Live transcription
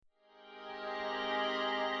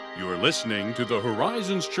You're listening to the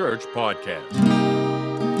Horizons Church podcast.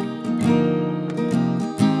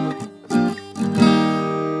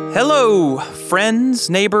 Hello, friends,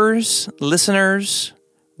 neighbors, listeners.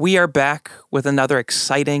 We are back with another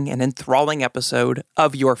exciting and enthralling episode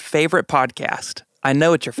of your favorite podcast. I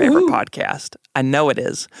know it's your favorite podcast. I know it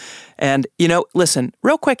is. And, listen,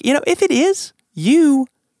 real quick, if it is, you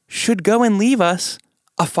should go and leave us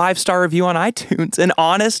a 5-star review on iTunes, an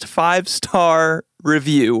honest 5-star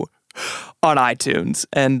review on iTunes.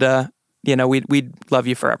 And, we'd love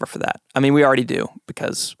you forever for that. I mean, we already do,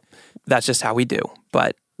 because that's just how we do.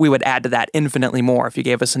 But we would add to that infinitely more if you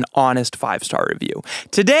gave us an honest 5-star review.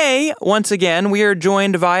 Today, once again, we are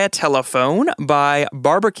joined via telephone by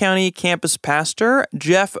Barber County campus pastor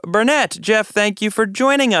Jeff Burnett. Jeff, thank you for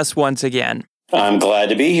joining us once again. I'm glad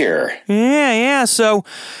to be here. Yeah. So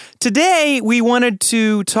today we wanted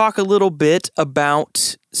to talk a little bit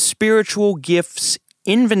about spiritual gifts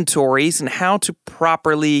inventories and how to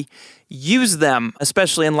properly use them,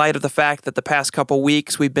 especially in light of the fact that the past couple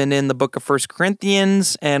weeks we've been in the book of 1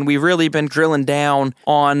 Corinthians, and we've really been drilling down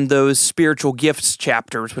on those spiritual gifts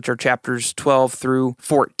chapters, which are chapters 12 through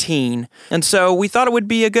 14. And so we thought it would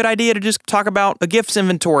be a good idea to just talk about a gifts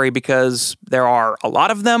inventory, because there are a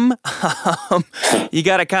lot of them. You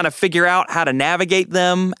got to kind of figure out how to navigate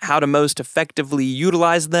them, how to most effectively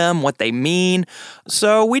utilize them, what they mean.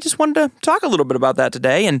 So we just wanted to talk a little bit about that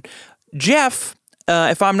today. And Jeff,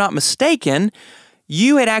 if I'm not mistaken,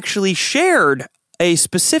 you had actually shared a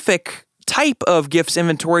specific type of gifts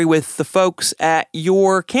inventory with the folks at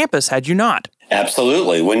your campus, had you not?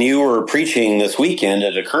 Absolutely. When you were preaching this weekend,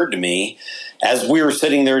 it occurred to me, as we were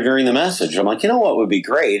sitting there during the message, I'm like, what would be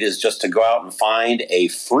great is just to go out and find a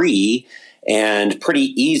free and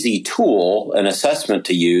pretty easy tool, an assessment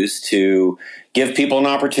to use to give people an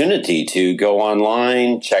opportunity to go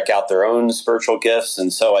online, check out their own spiritual gifts.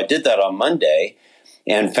 And so I did that on Monday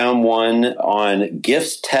and found one on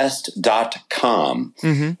giftstest.com.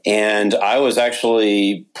 Mm-hmm. And I was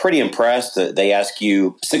actually pretty impressed that they ask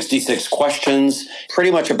you 66 questions, pretty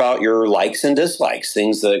much about your likes and dislikes,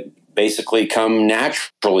 things that basically come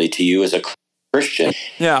naturally to you as a Christian.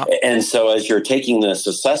 Yeah. And so as you're taking this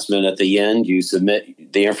assessment at the end, you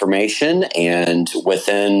submit the information, and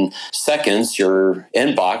within seconds, your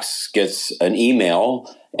inbox gets an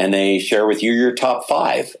email, and they share with you your top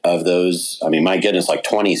 5 of those. I mean, my goodness, like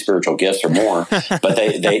 20 spiritual gifts or more. But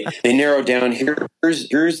they narrow down,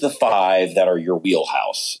 here's the 5 that are your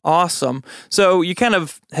wheelhouse. Awesome. So you kind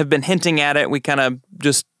of have been hinting at it. We kind of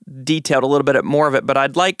just detailed a little bit more of it, but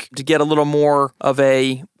I'd like to get a little more of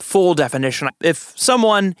a full definition. If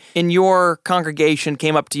someone in your congregation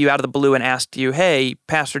came up to you out of the blue and asked you, hey,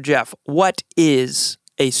 Pastor Jeff, what is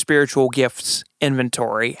a spiritual gifts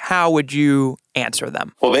inventory? How would you answer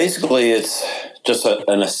them? Well, basically, it's just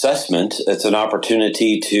an assessment. It's an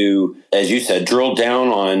opportunity to, as you said, drill down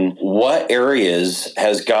on what areas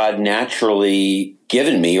has God naturally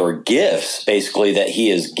given me, or gifts basically that he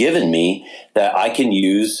has given me, that I can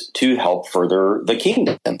use to help further the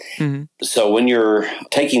kingdom. Mm-hmm. So when you're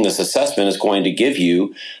taking this assessment, it's going to give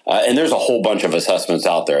you, and there's a whole bunch of assessments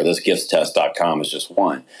out there. This giftstest.com is just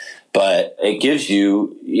one. But it gives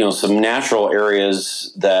you, some natural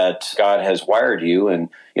areas that God has wired you. And,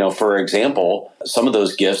 for example, some of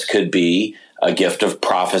those gifts could be a gift of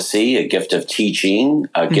prophecy, a gift of teaching,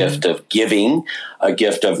 a gift of giving, a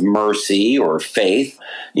gift of mercy or faith,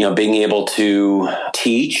 being able to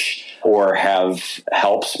teach or have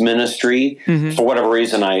helps ministry. Mm-hmm. For whatever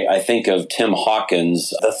reason, I think of Tim Hawkins,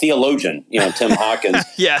 the theologian, Tim Hawkins.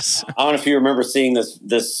 Yes. I don't know if you remember seeing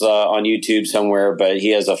this on YouTube somewhere, but he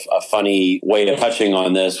has a funny way of touching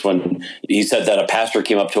on this when he said that a pastor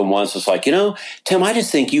came up to him once, was like, Tim, I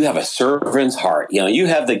just think you have a servant's heart. You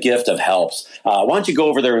have the gift of helps. Why don't you go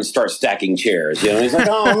over there and start stacking chairs? He's like,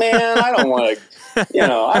 oh man, I don't want to.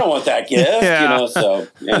 I don't want that gift, so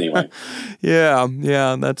anyway.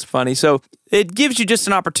 Yeah, that's funny. So it gives you just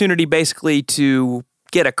an opportunity basically to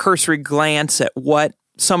get a cursory glance at what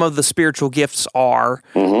some of the spiritual gifts are,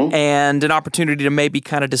 mm-hmm. and an opportunity to maybe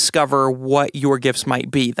kind of discover what your gifts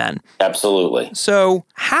might be then. Absolutely. So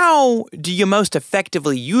how do you most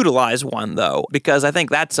effectively utilize one, though? Because I think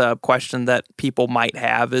that's a question that people might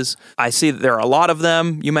have is, I see that there are a lot of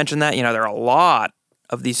them. You mentioned that, there are a lot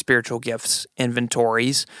of these spiritual gifts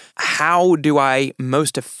inventories. How do I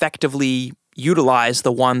most effectively utilize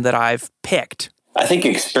the one that I've picked? I think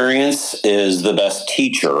experience is the best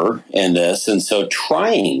teacher in this. And so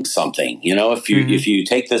trying something, if you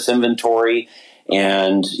take this inventory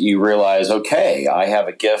and you realize, okay, I have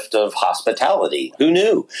a gift of hospitality. Who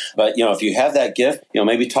knew? But, if you have that gift,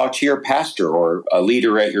 maybe talk to your pastor or a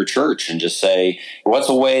leader at your church and just say, what's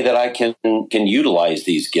a way that I can utilize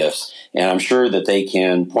these gifts? And I'm sure that they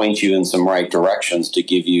can point you in some right directions to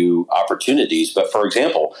give you opportunities. But for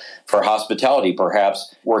example, for hospitality,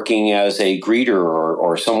 perhaps working as a greeter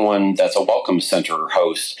or someone that's a welcome center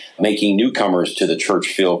host, making newcomers to the church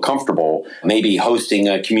feel comfortable, maybe hosting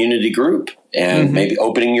a community group and maybe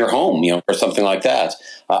opening your home, or something like that.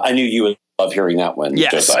 I knew you would love hearing that one,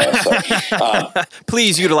 yes. Josiah. So,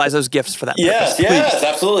 please utilize those gifts for that purpose. Yes,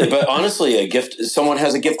 absolutely. But honestly, someone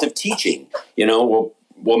has a gift of teaching,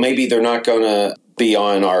 well, maybe they're not going to be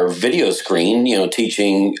on our video screen,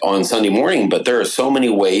 teaching on Sunday morning, but there are so many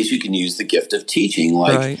ways you can use the gift of teaching,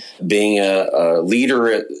 like being a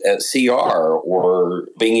leader at CR or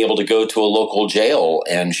being able to go to a local jail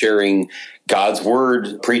and sharing God's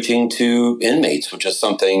word, preaching to inmates, which is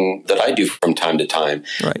something that I do from time to time.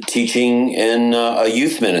 Right. Teaching in a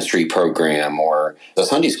youth ministry program or a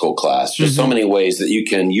Sunday school class. Just so many ways that you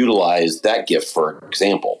can utilize that gift, for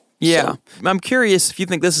example. Yeah. So. I'm curious if you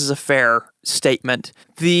think this is a fair statement.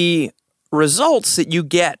 The results that you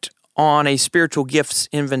get on a spiritual gifts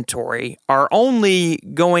inventory are only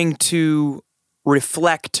going to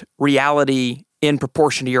reflect reality in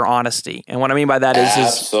proportion to your honesty. And what I mean by that is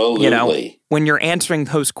absolutely, when you're answering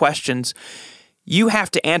those questions, you have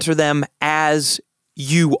to answer them as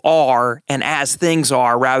you are and as things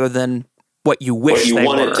are rather than what you wish they were.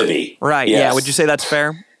 What you want it to be. Right. Yes. Yeah. Would you say that's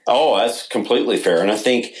fair? Oh, that's completely fair. And I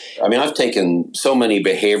think, I've taken so many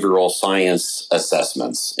behavioral science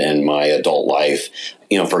assessments in my adult life.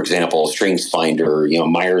 For example,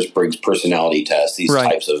 StrengthsFinder, Myers-Briggs personality test, these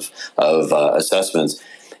types of assessments.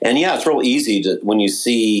 And yeah, it's real easy to, when you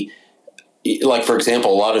see, like, for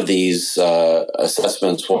example, a lot of these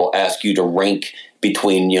assessments will ask you to rank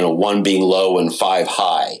between, 1 being low and 5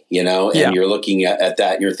 high, and you're looking at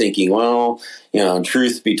that and you're thinking, well,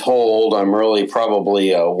 truth be told, I'm really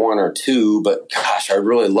probably a 1 or 2, but gosh, I'd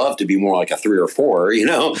really love to be more like a 3 or 4,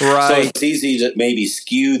 Right. So it's easy to maybe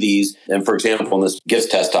skew these. And for example, in this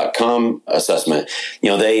giftstest.com assessment,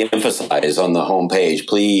 they emphasize on the homepage,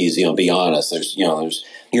 please, be honest. There's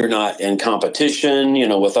you're not in competition,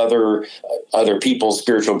 with other people's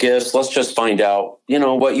spiritual gifts. Let's just find out,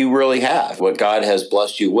 what you really have, what God has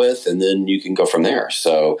blessed you with, and then you can go from there.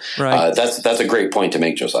 So that's a great point to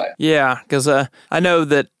make, Josiah. Yeah, because I know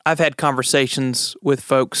that I've had conversations with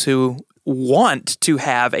folks who want to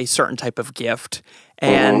have a certain type of gift,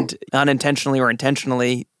 and unintentionally or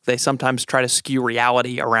intentionally, they sometimes try to skew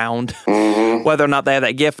reality around whether or not they have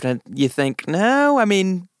that gift. And you think, no,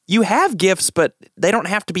 you have gifts, but they don't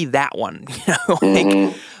have to be that one.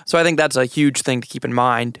 So I think that's a huge thing to keep in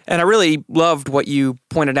mind. And I really loved what you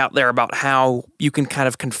pointed out there about how you can kind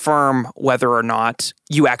of confirm whether or not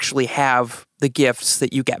you actually have the gifts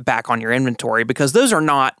that you get back on your inventory, because they're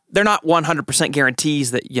not 100%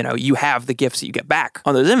 guarantees that, you have the gifts that you get back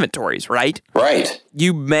on those inventories, right? Right.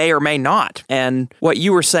 You may or may not. And what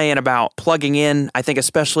you were saying about plugging in, I think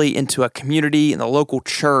especially into a community in the local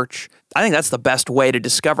church, I think that's the best way to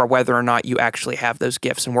discover whether or not you actually have those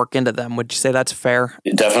gifts and work into them. Would you say that's fair?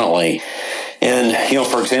 Definitely. And,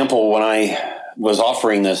 for example, when I was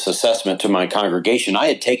offering this assessment to my congregation, I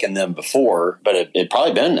had taken them before, but it had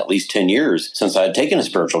probably been at least 10 years since I had taken a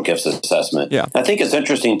spiritual gifts assessment. Yeah. I think it's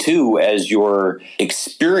interesting, too, as your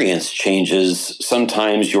experience changes,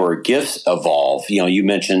 sometimes your gifts evolve. You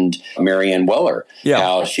mentioned Marianne Weller,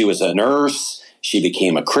 how she was a nurse. She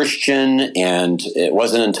became a Christian, and it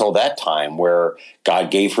wasn't until that time where God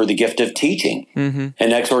gave her the gift of teaching and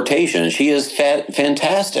exhortation. She is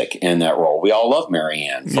fantastic in that role. We all love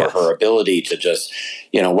Marianne for her ability to just,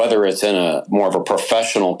 whether it's in a more of a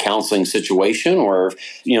professional counseling situation or,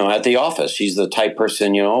 at the office, she's the type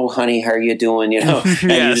person, oh, honey, how are you doing? And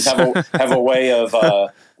you just have a way of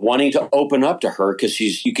wanting to open up to her because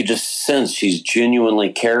you could just sense she's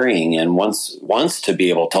genuinely caring and wants to be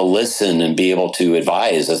able to listen and be able to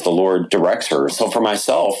advise as the Lord directs her. So for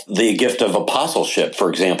myself, the gift of apostleship, for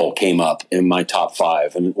example, came up in my top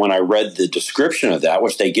 5. And when I read the description of that,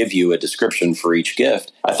 which they give you a description for each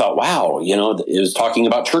gift, I thought, wow, it was talking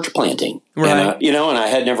about church planting. Right. And, and I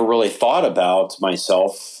had never really thought about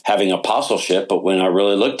myself having apostleship, but when I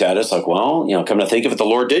really looked at it, it's like, well, come to think of it, the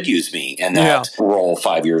Lord did use me in that role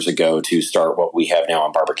 5 years ago to start what we have now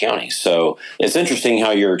in Barber County. So it's interesting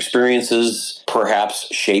how your experiences perhaps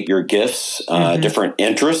shape your gifts, different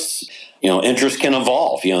interests. interest can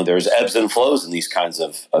evolve. There's ebbs and flows in these kinds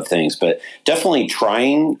of things, but definitely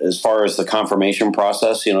trying as far as the confirmation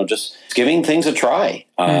process, just giving things a try,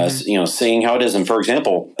 seeing how it is. And for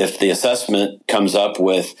example, if the assessment comes up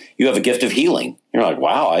with, you have a gift of healing, you're like,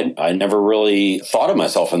 wow, I never really thought of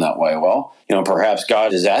myself in that way. Well, perhaps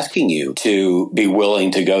God is asking you to be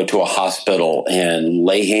willing to go to a hospital and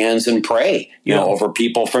lay hands and pray, over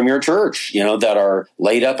people from your church, that are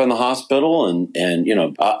laid up in the hospital.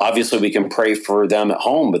 And obviously we can pray for them at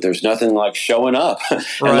home, but there's nothing like showing up and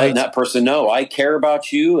letting that person know, I care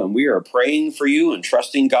about you and we are praying for you and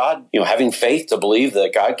trusting God, having faith to believe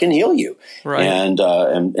that God can heal you,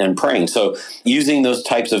 and praying. So using those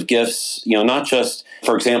types of gifts, not just,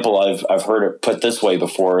 for example, I've heard it put this way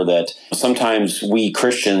before, that sometimes we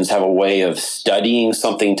Christians have a way of studying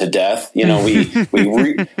something to death. We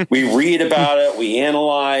read about it, we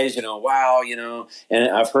analyze, and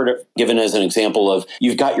I've heard it given as an example of,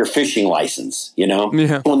 you've got your fishing license,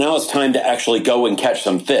 well, now it's time to actually go and catch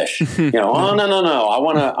some fish. Oh, no, I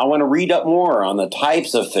want to read up more on the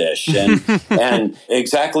types of fish and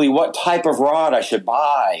exactly what type of rod I should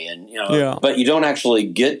buy, but you don't actually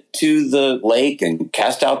get to the lake and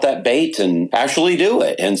cast out that bait and actually do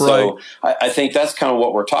it. And so I think that's kind of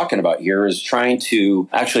what we're talking about here, is trying to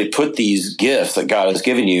actually put these gifts that God has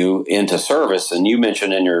given you into service. And you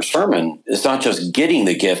mentioned in your sermon, it's not just getting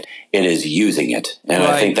the gift, it is using it. And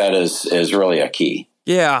I think that is really a key.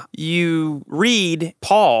 Yeah, you read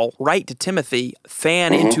Paul write to Timothy,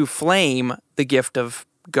 fan into flame the gift of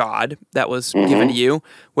God that was given to you,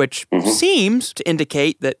 which seems to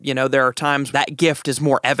indicate that, there are times that gift is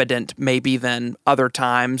more evident maybe than other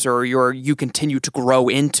times, or you continue to grow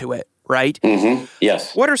into it, right?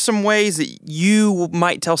 Yes. What are some ways that you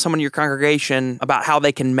might tell someone in your congregation about how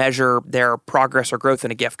they can measure their progress or growth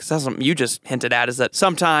in a gift? Because that's something you just hinted at, is that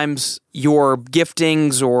sometimes your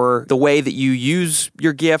giftings or the way that you use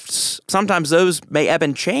your gifts, sometimes those may ebb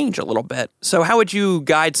and change a little bit. So how would you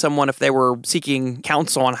guide someone if they were seeking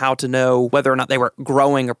counsel on how to know whether or not they were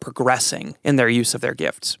growing or progressing in their use of their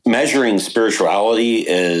gifts? Measuring spirituality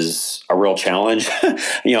is a real challenge.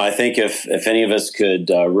 I think if any of us could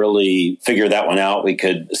really figure that one out, we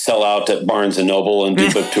could sell out at Barnes and Noble and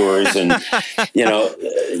do book tours and,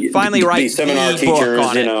 finally be seminar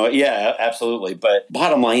teachers, it. Yeah, absolutely. But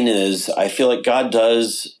bottom line is, I feel like God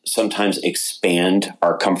does sometimes expand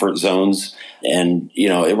our comfort zones, and,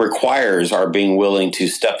 it requires our being willing to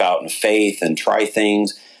step out in faith and try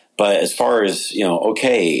things. But as far as,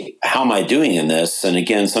 okay, how am I doing in this? And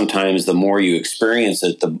again, sometimes the more you experience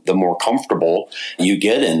it, the more comfortable you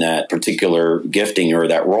get in that particular gifting or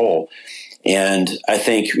that role. And I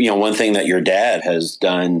think, one thing that your dad has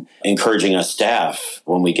done, encouraging us staff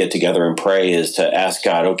when we get together and pray, is to ask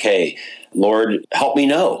God, okay, Lord, help me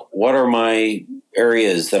know, what are my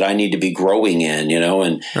areas that I need to be growing in,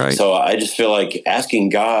 and so I just feel like asking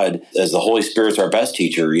God, as the Holy Spirit's our best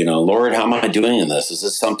teacher, Lord, how am I doing in this? Is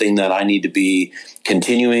this something that I need to be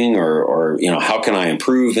continuing, or how can I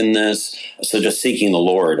improve in this? So just seeking the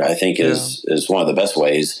Lord, I think, is one of the best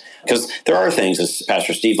ways. Because there are things, as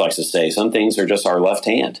Pastor Steve likes to say, some things are just our left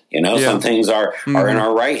hand, some things are in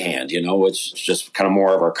our right hand, which is just kind of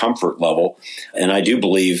more of our comfort level. And I do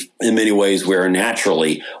believe in many ways we're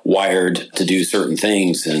naturally wired to do certain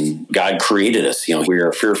things, and God created us. We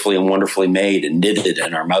are fearfully and wonderfully made and knitted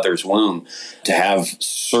in our mother's womb to have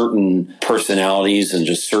certain personalities and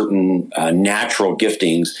just certain natural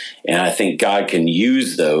giftings. And I think God can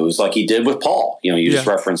use those like he did with Paul. You just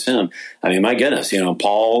referenced him. I mean, my goodness,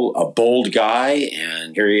 Paul, a bold guy,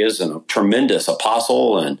 and here he is, a tremendous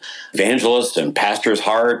apostle and evangelist and pastor's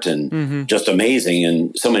heart, and just amazing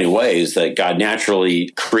in so many ways that God naturally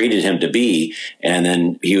created him to be. And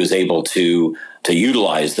then he was able to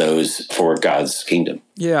utilize those for God's kingdom.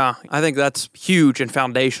 Yeah, I think that's huge and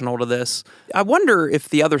foundational to this. I wonder if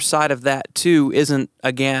the other side of that, too, isn't,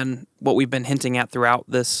 again, what we've been hinting at throughout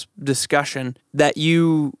this discussion, that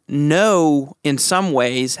in some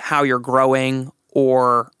ways how you're growing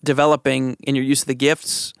or developing in your use of the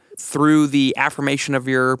gifts through the affirmation of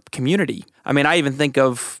your community. I mean, I even think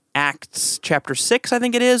of Acts chapter 6, I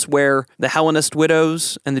think it is, where the Hellenist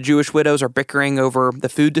widows and the Jewish widows are bickering over the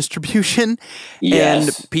food distribution.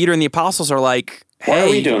 Yes. And Peter and the apostles are like, hey, why are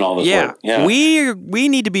we doing all this work? Yeah, we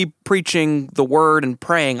need to be preaching the word and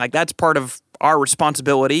praying. Like, that's part of our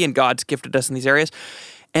responsibility, and God's gifted us in these areas.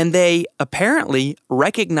 And they apparently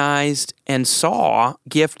recognized and saw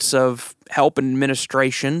gifts of help and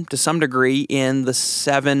administration to some degree in the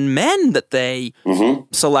 7 men that they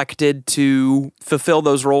selected to fulfill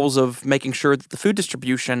those roles of making sure that the food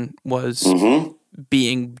distribution was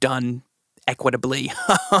being done equitably.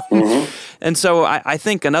 And so I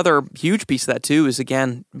think another huge piece of that too is,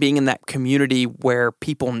 again, being in that community where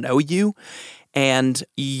people know you and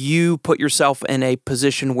you put yourself in a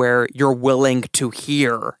position where you're willing to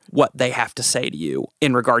hear what they have to say to you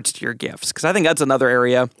in regards to your gifts. Because I think that's another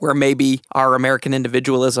area where maybe our American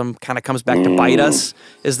individualism kind of comes back to bite us,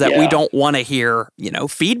 is that we don't want to hear,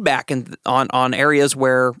 feedback on areas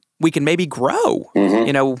where we can maybe grow.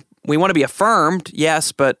 We want to be affirmed,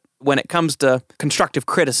 yes, but when it comes to constructive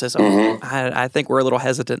criticism, I think we're a little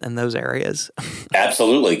hesitant in those areas.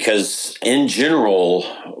 Absolutely, because in general,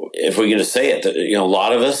 if we're going to say it, a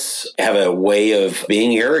lot of us have a way of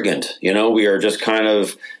being arrogant. We are just kind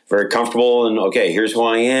of very comfortable and, okay, here's who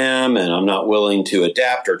I am, and I'm not willing to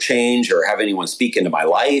adapt or change or have anyone speak into my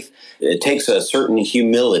life. It takes a certain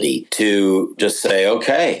humility to just say,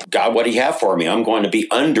 okay, God, what do you have for me? I'm going to be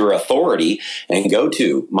under authority and go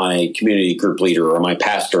to my community group leader or my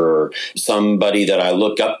pastor or somebody that I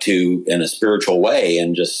look up to in a spiritual way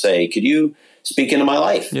and just say, could you speak into my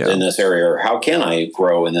life in this area, or how can I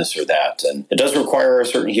grow in this or that? And it does require a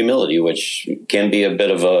certain humility, which can be a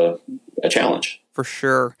bit of a challenge. For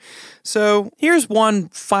sure. So here's one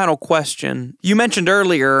final question. You mentioned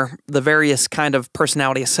earlier the various kind of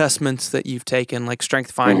personality assessments that you've taken, like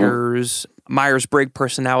Strength Finders, Myers-Briggs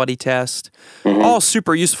personality test, all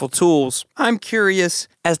super useful tools. I'm curious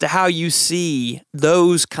as to how you see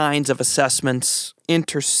those kinds of assessments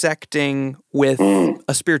intersecting with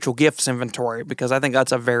a spiritual gifts inventory, because I think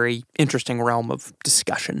that's a very interesting realm of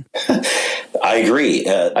discussion. I agree.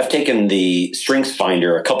 I've taken the Strengths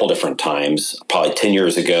Finder a couple different times, probably 10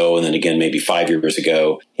 years ago, and then again, maybe 5 years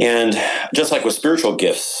ago. And just like with spiritual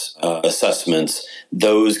gifts assessments,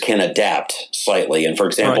 those can adapt slightly. And for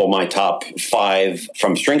example, my top 5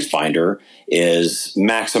 from Strengths Finder is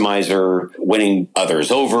maximizer, winning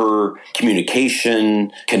others over,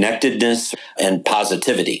 communication, connectedness, and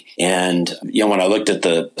positivity. And, when I looked at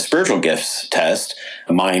the spiritual gifts test,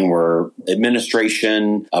 mine were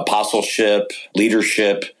administration, apostleship,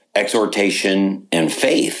 leadership, exhortation, and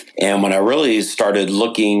faith. And when I really started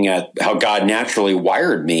looking at how God naturally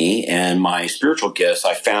wired me and my spiritual gifts,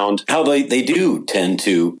 I found how they do tend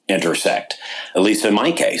to intersect, at least in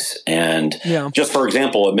my case. And just for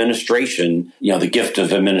example, administration, the gift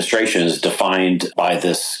of administration is defined by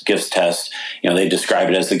this gifts test. They describe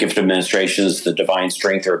it as the gift of administration is the divine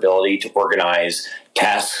strength or ability to organize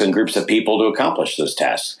tasks and groups of people to accomplish those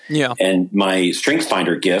tasks. And my Strengths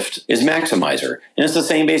Finder gift is maximizer. And it's the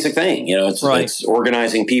same basic thing. It's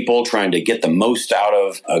organizing people, trying to get the most out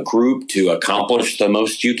of a group to accomplish the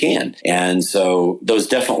most you can. And so those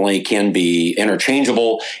definitely can be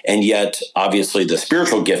interchangeable. And yet, obviously, the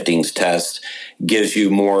spiritual giftings test gives you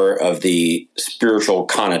more of the spiritual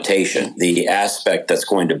connotation, the aspect that's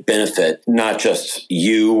going to benefit not just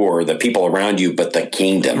you or the people around you, but the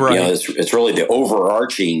kingdom. It's really the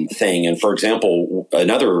overarching thing. And for example,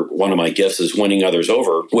 another one of my gifts is winning others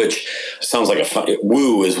over, which sounds like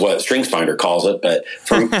woo is what Strengths Finder calls it. But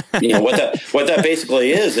from what that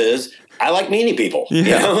basically is I like meeting people.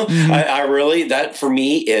 I really, that for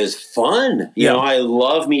me is fun. I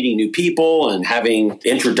love meeting new people and having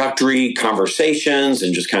introductory conversations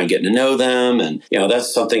and just kind of getting to know them. And,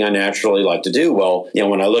 that's something I naturally like to do. Well,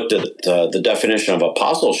 when I looked at the definition of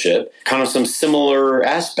apostleship, kind of some similar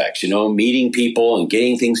aspects, meeting people and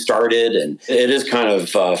getting things started. And it is kind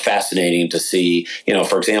of fascinating to see,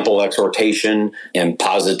 for example, exhortation and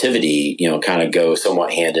positivity, kind of go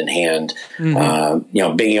somewhat hand in hand.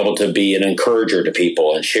 Being able to be an encourager to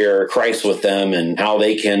people and share Christ with them and how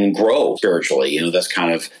they can grow spiritually. That's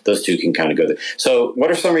kind of, those two can kind of go there. So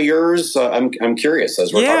what are some of yours? I'm curious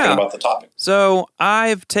as we're talking about the topic. So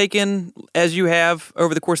I've taken, as you have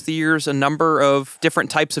over the course of the years, a number of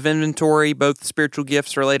different types of inventory, both spiritual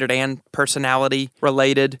gifts related and personality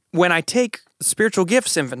related. When I take spiritual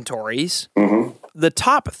gifts inventories, the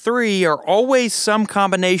top 3 are always some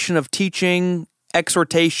combination of teaching,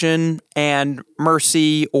 exhortation, and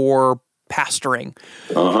mercy or pastoring,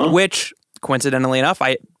 which, coincidentally enough,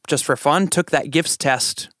 I, just for fun, took that gifts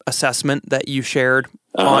test assessment that you shared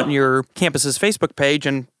on your campus's Facebook page,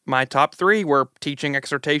 and my top 3 were teaching,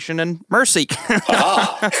 exhortation, and mercy.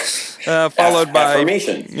 Followed by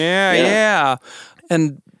affirmation. Yeah.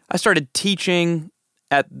 And I started teaching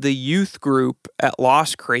at the youth group at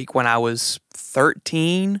Lost Creek when I was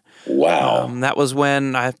 13. Wow. That was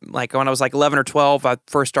when I was like 11 or 12, I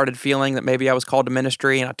first started feeling that maybe I was called to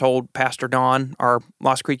ministry, and I told Pastor Don, our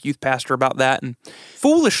Lost Creek youth pastor, about that. And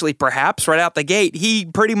foolishly, perhaps, right out the gate, he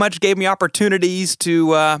pretty much gave me opportunities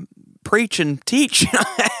to preach and teach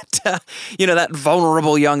that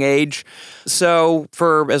vulnerable young age. So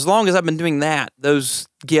for as long as I've been doing that, those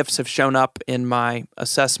gifts have shown up in my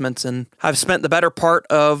assessments, and I've spent the better part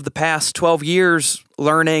of the past 12 years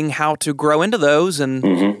learning how to grow into those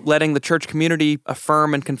and letting the church community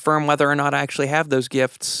affirm and confirm whether or not I actually have those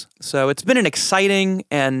gifts. So it's been an exciting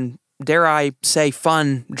and, dare I say,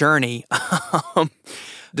 fun journey,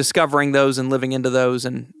 discovering those and living into those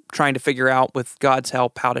and trying to figure out, with God's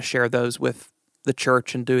help, how to share those with the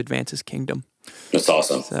church and to advance His kingdom. That's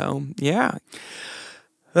awesome. So, yeah.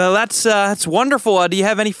 Well, that's wonderful. Do you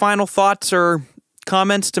have any final thoughts or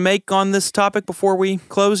comments to make on this topic before we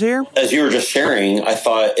close here? As you were just sharing, I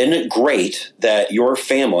thought, isn't it great that your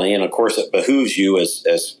family, and of course it behooves you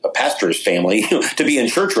as a pastor's family to be in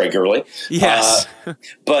church regularly. Yes.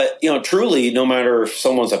 But, truly, no matter if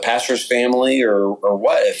someone's a pastor's family or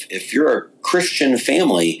what, if you're a Christian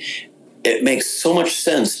family, it makes so much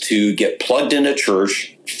sense to get plugged into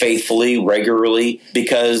church faithfully, regularly,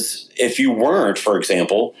 because if you weren't, for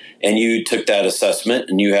example, and you took that assessment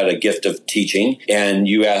and you had a gift of teaching and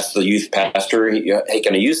you asked the youth pastor, hey,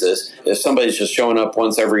 can I use this? If somebody's just showing up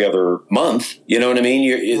once every other month, you know what I mean?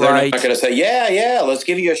 They're not going to say, yeah, let's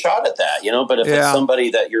give you a shot at that, But if it's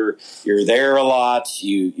somebody that you're there a lot,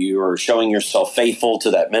 you are showing yourself faithful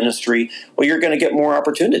to that ministry, well, you're going to get more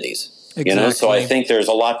opportunities. Exactly. So I think there's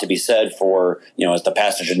a lot to be said for, as the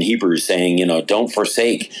passage in Hebrews saying, don't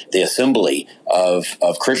forsake the assembly of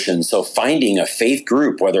Christians. So finding a faith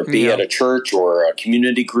group, whether it be at a church or a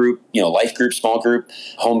community group, life group, small group,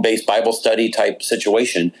 home-based Bible study type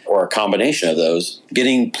situation, or a combination of those,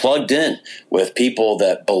 getting plugged in with people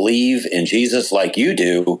that believe in Jesus like you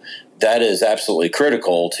do, that is absolutely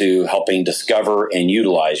critical to helping discover and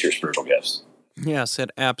utilize your spiritual gifts. Yes,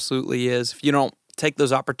 it absolutely is. If you don't take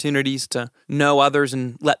those opportunities to know others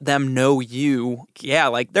and let them know you.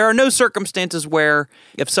 Yeah, there are no circumstances where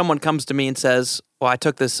if someone comes to me and says, well, I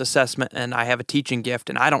took this assessment and I have a teaching gift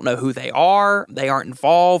and I don't know who they are, they aren't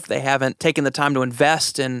involved, they haven't taken the time to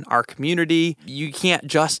invest in our community, you can't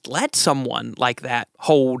just let someone like that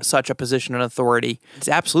hold such a position of authority. It's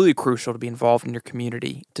absolutely crucial to be involved in your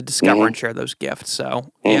community to discover and share those gifts.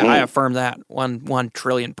 So, I affirm that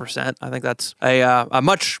 1,000,000,000%. I think that's a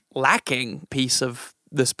much lacking piece of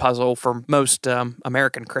this puzzle for most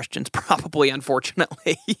American Christians, probably,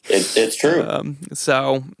 unfortunately. It's true.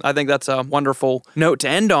 So I think that's a wonderful note to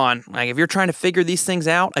end on. If you're trying to figure these things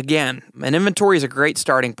out, again, an inventory is a great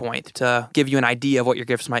starting point to give you an idea of what your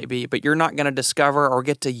gifts might be, but you're not going to discover or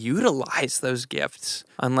get to utilize those gifts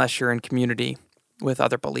unless you're in community with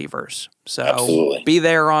other believers. So Absolutely. Be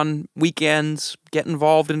there on weekends, get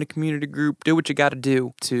involved in a community group, do what you got to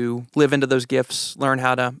do to live into those gifts, learn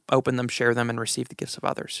how to open them, share them, and receive the gifts of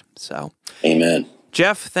others. So, amen.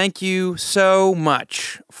 Jeff, thank you so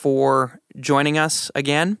much for joining us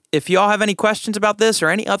again. If you all have any questions about this or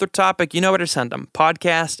any other topic, you know where to send them.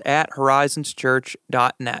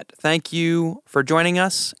 podcast@horizonschurch.net. Thank you for joining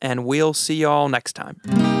us, and we'll see you all next time.